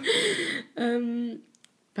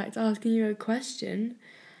 back to asking you a question.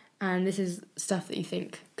 And this is stuff that you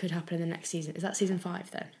think could happen in the next season. Is that season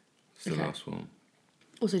 5 then? It's the last one.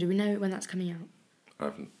 Also, do we know when that's coming out? I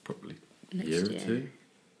haven't, probably Next year or year. 2.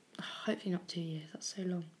 Oh, hopefully not 2 years. That's so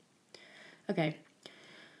long. Okay.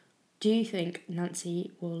 Do you think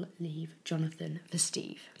Nancy will leave Jonathan for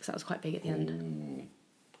Steve? Because that was quite big at the end. Ooh.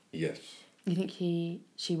 Yes. You think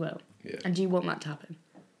she will? Yeah. And do you want that to happen?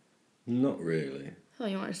 Not really. Oh,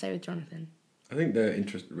 you want to stay with Jonathan? I think their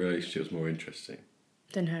relationship was more interesting.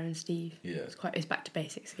 Than her and Steve? Yeah. It's back to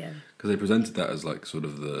basics again. Because they presented that as like sort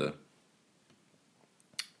of the,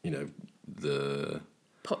 the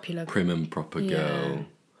Popular. prim and proper Yeah. girl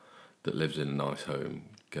that lives in a nice home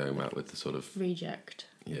going out with the sort of... Reject.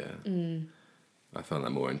 Yeah. Mm. I found that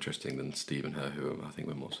more interesting than Steve and her, who I think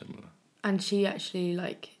were more similar. And she actually,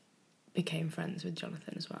 became friends with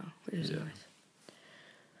Jonathan as well, which was nice.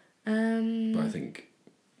 But I think,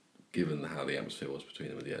 given how the atmosphere was between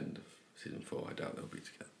them at the end of season 4, I doubt they'll be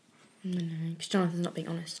together. No, because Jonathan's not being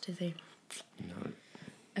honest, is he? No.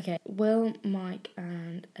 Okay, will Mike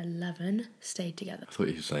and 11 stay together? I thought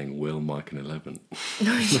you were saying Will, Mike and 11.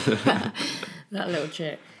 That little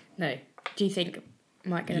trick. No. Do you think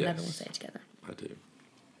Mike and 11 will Yes. stay together? I do.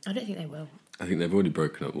 I don't think they will. I think they've already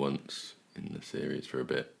broken up once in the series for a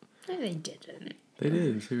bit. No, they didn't. They did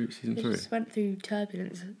in season They 3. just went through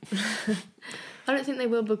turbulence. I don't think they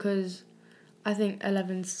will because I think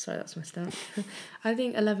 11's... Sorry, that's my stomach. I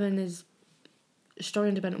think 11 is a strong,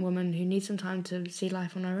 independent woman who needs some time to see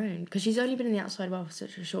life on her own. Because she's only been in the outside world for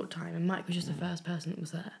such a short time, and Mike was just the first person that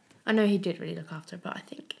was there. I know he did really look after her, but I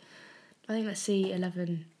think let's see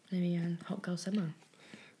 11 maybe on Hot Girl Summer.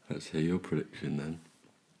 Let's hear your prediction then.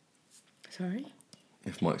 Sorry?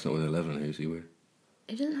 If Mike's not with 11, who's he with?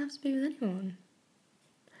 It doesn't have to be with anyone.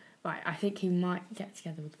 Right, I think he might get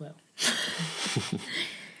together with Will.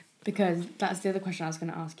 Because that's the other question I was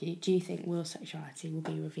going to ask you. Do you think Will's sexuality will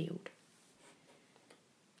be revealed?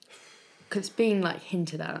 Because it's been,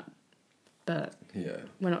 hinted at, but Yeah.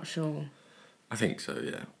 we're not sure. I think so,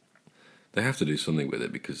 yeah. They have to do something with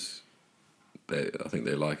it because I think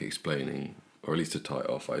they like explaining, or at least to tie it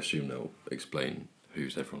off, I assume they'll explain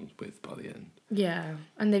who's everyone's with by the end. Yeah,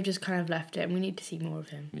 and they've just kind of left it, and we need to see more of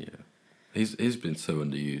him. Yeah. He's been so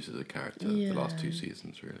underused as a character the last 2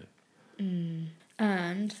 seasons, really.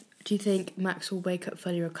 And do you think Max will wake up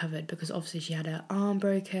fully recovered? Because obviously she had her arm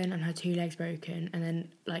broken and her 2 legs broken, and then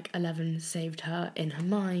 11 saved her in her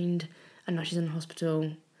mind, and now she's in the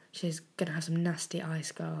hospital. She's gonna have some nasty eye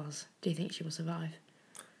scars. Do you think she will survive?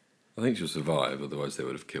 I think she'll survive, otherwise they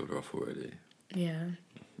would have killed her off already. Yeah.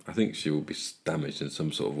 I think she will be damaged in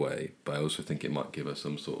some sort of way, but I also think it might give her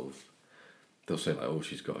some sort of... They'll say,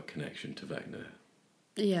 she's got a connection to Vecna.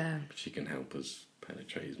 Yeah. She can help us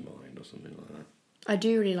penetrate his mind or something like that. I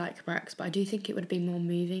do really like Max, but I do think it would have been more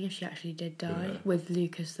moving if she actually did die with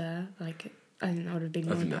Lucas there. I think that would have been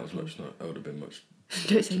more impactful. That would have been much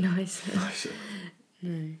Don't say nice. nicer.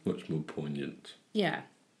 No. Much more poignant. Yeah.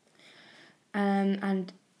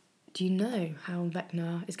 And do you know how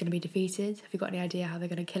Vecna is going to be defeated? Have you got any idea how they're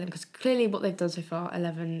going to kill him? Because clearly what they've done so far,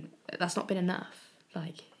 11, that's not been enough.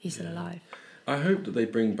 He's still alive. I hope that they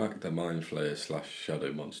bring back the Mind Flayer /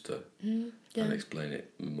 Shadow Monster Yeah. and explain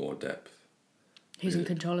it in more depth. Who's in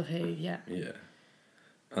control of who, yeah. Yeah.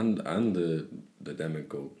 And the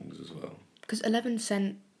Demogorgons as well. Because 11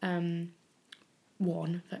 sent one,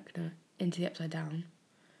 Vecna, into the Upside Down,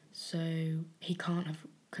 so he can't have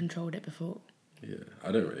controlled it before. Yeah,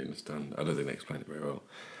 I don't really understand. I don't think they explained it very well.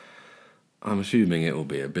 I'm assuming it will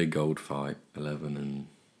be a big old fight, 11 and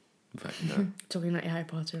Vecna. Talking like Harry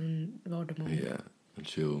Potter and Voldemort. Yeah,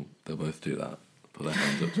 and they'll both do that, put their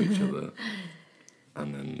hands up to each other,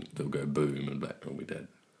 and then they'll go boom and Vecna will be dead.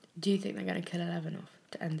 Do you think they're going to kill 11 off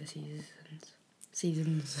to end the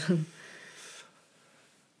seasons?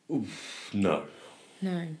 Oof, no.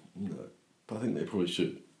 No. But I think they probably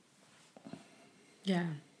should. Yeah.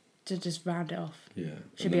 To just round it off. Yeah.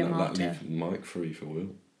 Should and be a then martyr. that leaves Mike free for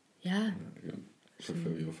Will. Yeah.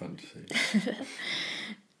 Fulfill your fantasy.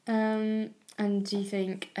 And do you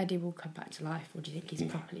think Eddie will come back to life, or do you think he's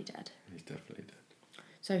properly dead? He's definitely dead.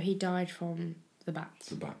 So he died from the bats?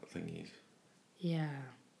 The bat thingies. Yeah.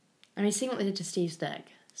 I mean, seeing what they did to Steve Stegg,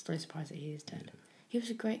 it's no surprise that he is dead. Yeah. He was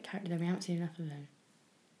a great character, though. We haven't seen enough of him.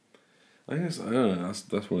 I don't know,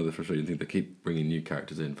 that's one of the frustrating things. They keep bringing new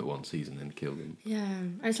characters in for one season and kill them. Yeah.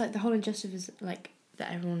 And it's the whole injustice is, that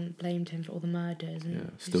everyone blamed him for all the murders. And yeah,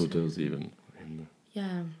 still does even.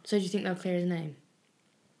 Yeah. So do you think they'll clear his name?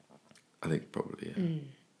 I think probably, yeah.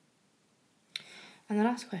 And the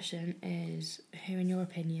last question is, who, in your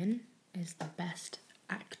opinion, is the best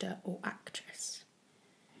actor or actress?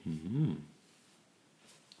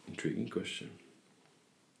 Intriguing question.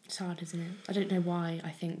 It's hard, isn't it? I don't know why I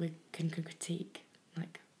think we can critique.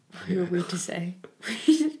 Like, who are we to say?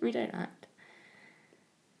 We don't act.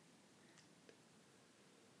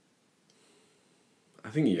 I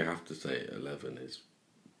think you have to say 11 is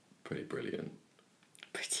pretty brilliant.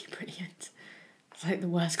 Pretty brilliant. It's like the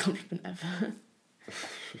worst compliment ever.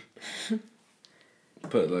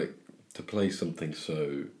 But, like, to play something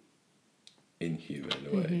so inhuman in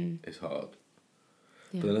a way is hard.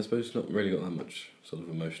 Yeah. But then I suppose it's not really got that much sort of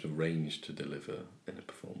emotional range to deliver in a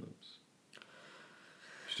performance.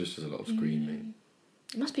 It's just a lot of screaming.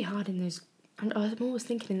 It must be hard in those... I'm always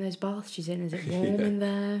thinking in those baths she's in. Is it warm in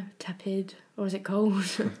there, tepid, or is it cold?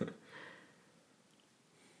 I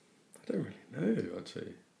don't really know, I'd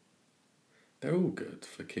say. They're all good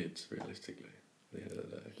for kids, realistically, at the end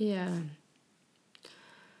of the day. Yeah.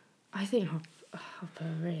 I think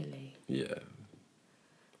Hopper, really. Yeah.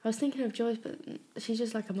 I was thinking of Joyce, but she's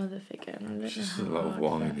just like a mother figure. And I don't It's just know a how lot of hard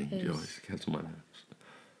whining, that is. Joyce. It gets on my nerves.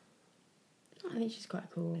 I think she's quite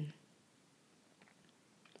cool.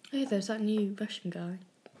 Oh, there's that new Russian guy.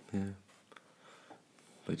 Yeah.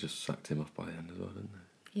 They just sacked him off by the end as well, didn't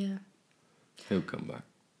they? Yeah. He'll come back.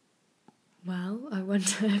 Well, I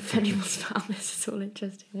wonder if anyone's found this at all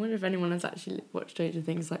interesting. I wonder if anyone has actually watched Stranger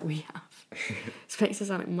Things like we have. This makes us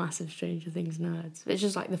sound like massive Stranger Things nerds. It's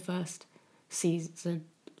just like the first season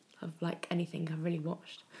of like anything I've really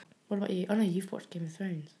watched. What about you? Oh no, you've watched Game of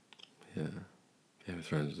Thrones. Yeah. Game of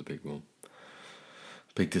Thrones was a big one.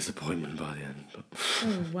 Big disappointment by the end. But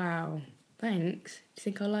Oh wow. Thanks. Do you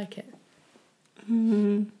think I'll like it?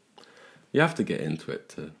 you have to get into it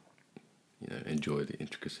to, enjoy the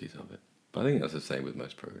intricacies of it. But I think that's the same with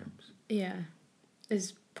most programs. Yeah.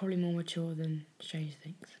 It's probably more mature than Stranger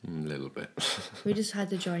Things. A little bit. We just had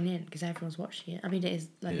to join in because everyone's watching it. I mean, it is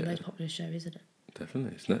like the most popular show, isn't it?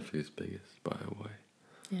 Definitely. It's Netflix's biggest by a way.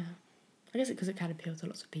 Yeah. I guess because it can appeal to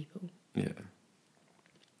lots of people. Yeah.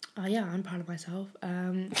 Yeah, I'm proud of myself.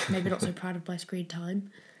 Maybe not so proud of my screen time.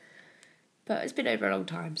 But it's been over a long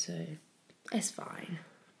time, so it's fine.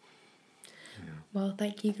 Yeah. Well,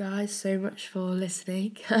 thank you guys so much for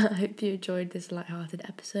listening. I hope you enjoyed this light-hearted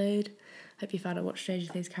episode. Hope you found out what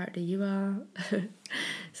Stranger Things character you are.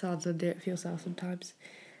 It's hard to do it for yourself sometimes.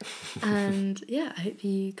 And yeah, I hope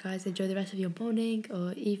you guys enjoy the rest of your morning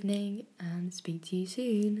or evening and speak to you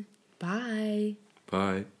soon. Bye.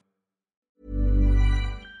 Bye.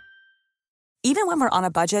 Even when we're on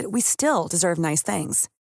a budget, we still deserve nice things.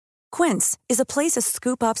 Quince is a place to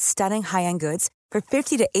scoop up stunning high-end goods for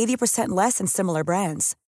 50 to 80% less than similar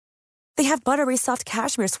brands. They have buttery soft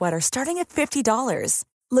cashmere sweaters starting at $50,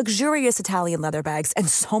 luxurious Italian leather bags, and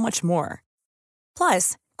so much more.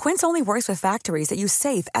 Plus, Quince only works with factories that use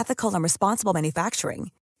safe, ethical, and responsible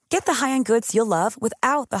manufacturing. Get the high-end goods you'll love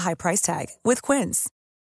without the high price tag with Quince.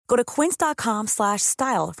 Go to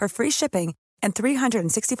quince.com/style for free shipping and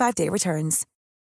 365-day returns.